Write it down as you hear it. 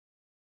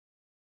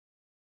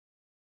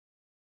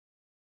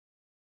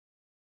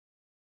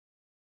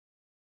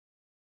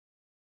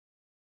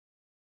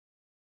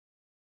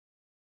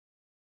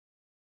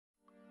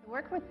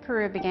Work with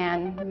Peru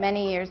began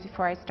many years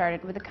before I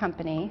started with the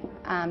company.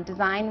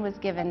 Design was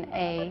given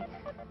a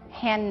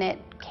hand-knit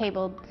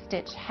cabled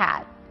stitch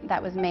hat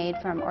that was made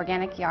from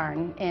organic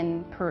yarn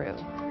in Peru.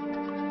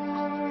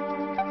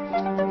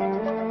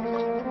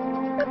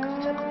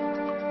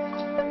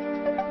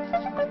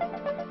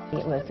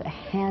 It was a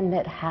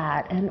hand-knit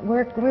hat, and we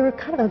were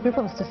kind of a group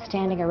of us just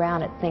standing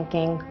around it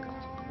thinking,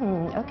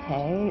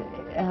 okay,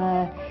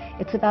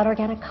 it's about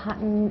organic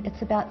cotton,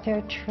 it's about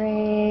fair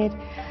trade,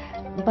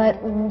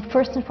 but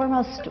first and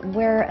foremost,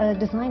 we're a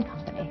design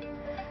company.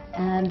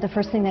 And the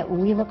first thing that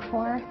we look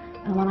for,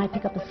 and when I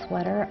pick up a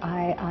sweater,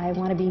 I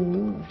want to be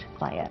moved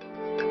by it.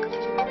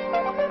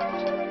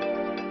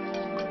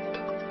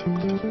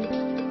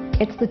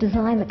 It's the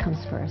design that comes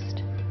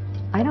first.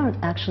 I don't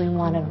actually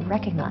want to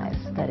recognize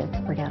that it's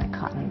organic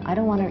cotton. I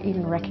don't want to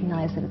even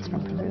recognize that it's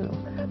from Peru.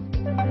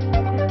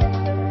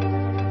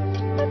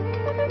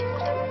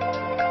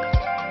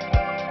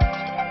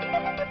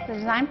 The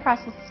design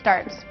process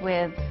starts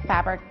with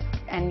fabric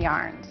and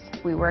yarns.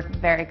 We work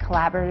very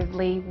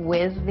collaboratively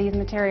with these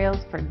materials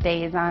for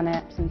days on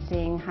it and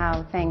seeing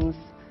how things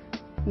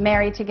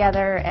marry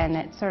together, and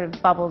it sort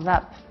of bubbles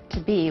up to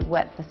be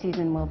what the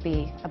season will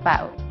be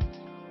about.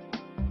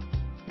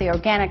 The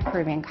organic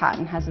Peruvian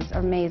cotton has this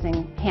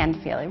amazing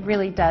hand feel. It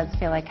really does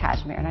feel like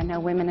cashmere, and I know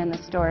women in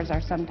the stores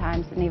are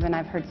sometimes, and even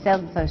I've heard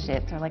sales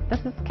associates are like,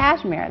 this is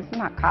cashmere, it's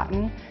not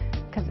cotton.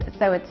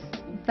 So it's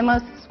the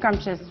most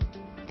scrumptious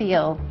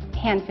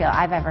hand feel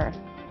I've ever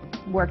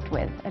worked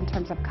with in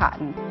terms of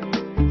cotton.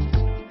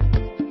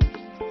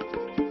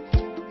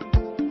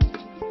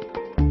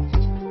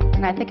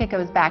 And I think it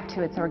goes back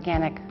to its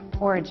organic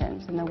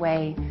origins and the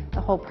way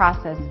the whole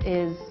process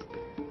is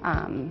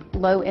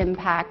low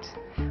impact,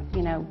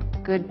 you know,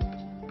 good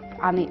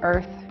on the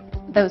earth.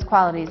 Those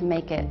qualities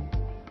make it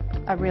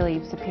a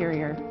really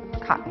superior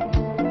cotton.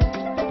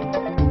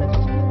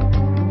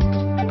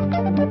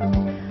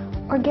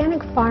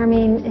 Organic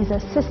farming is a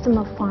system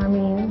of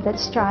farming that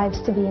strives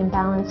to be in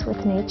balance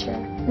with nature.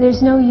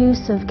 There's no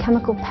use of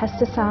chemical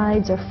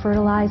pesticides or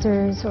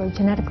fertilizers or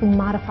genetically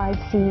modified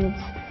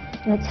seeds,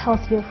 and it's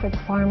healthier for the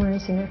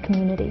farmers in their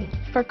community.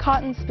 For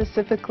cotton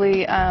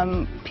specifically,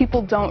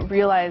 people don't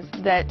realize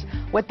that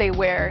what they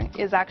wear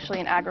is actually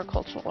an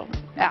agricultural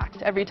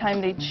act. Every time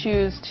they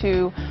choose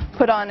to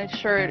put on a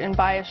shirt and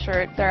buy a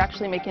shirt, they're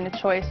actually making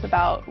a choice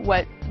about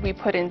what we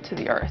put into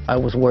the earth. I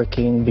was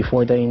working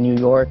before that in New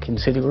York in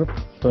Citigroup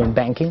doing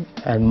banking,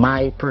 and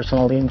my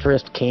personal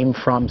interest came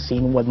from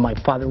seeing what my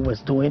father was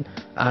doing.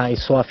 I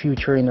saw a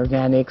future in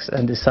organics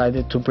and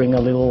decided to bring a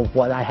little of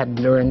what I had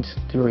learned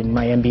during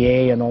my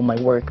MBA and all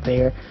my work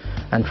there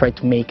and try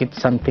to make it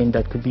something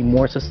that could be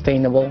more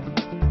sustainable.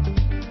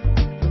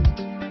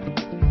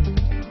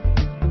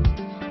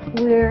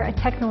 We're a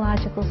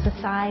technological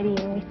society,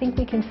 and we think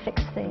we can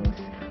fix things.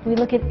 We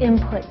look at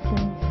inputs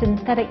and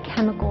synthetic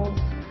chemicals.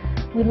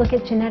 We look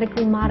at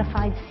genetically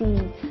modified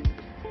seeds.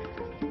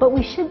 But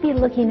we should be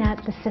looking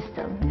at the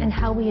system and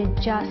how we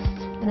adjust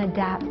and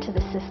adapt to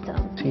the system.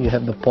 So you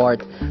have the part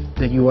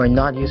that you are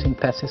not using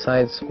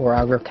pesticides or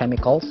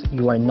agrochemicals,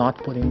 you are not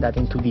putting that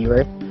into the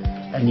earth,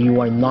 and you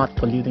are not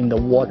polluting the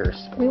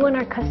waters. We want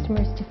our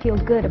customers to feel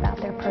good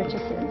about their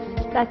purchases.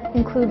 That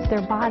includes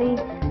their body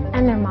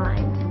and their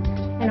mind.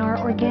 And our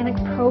organic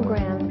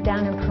program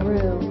down in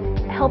Peru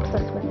helps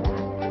us with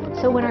that.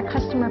 So when our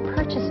customer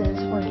purchases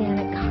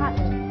organic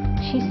cotton,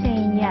 she's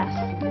saying yes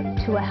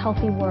to a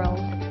healthy world.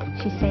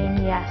 She's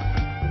saying yes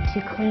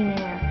to clean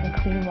air and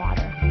clean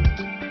water.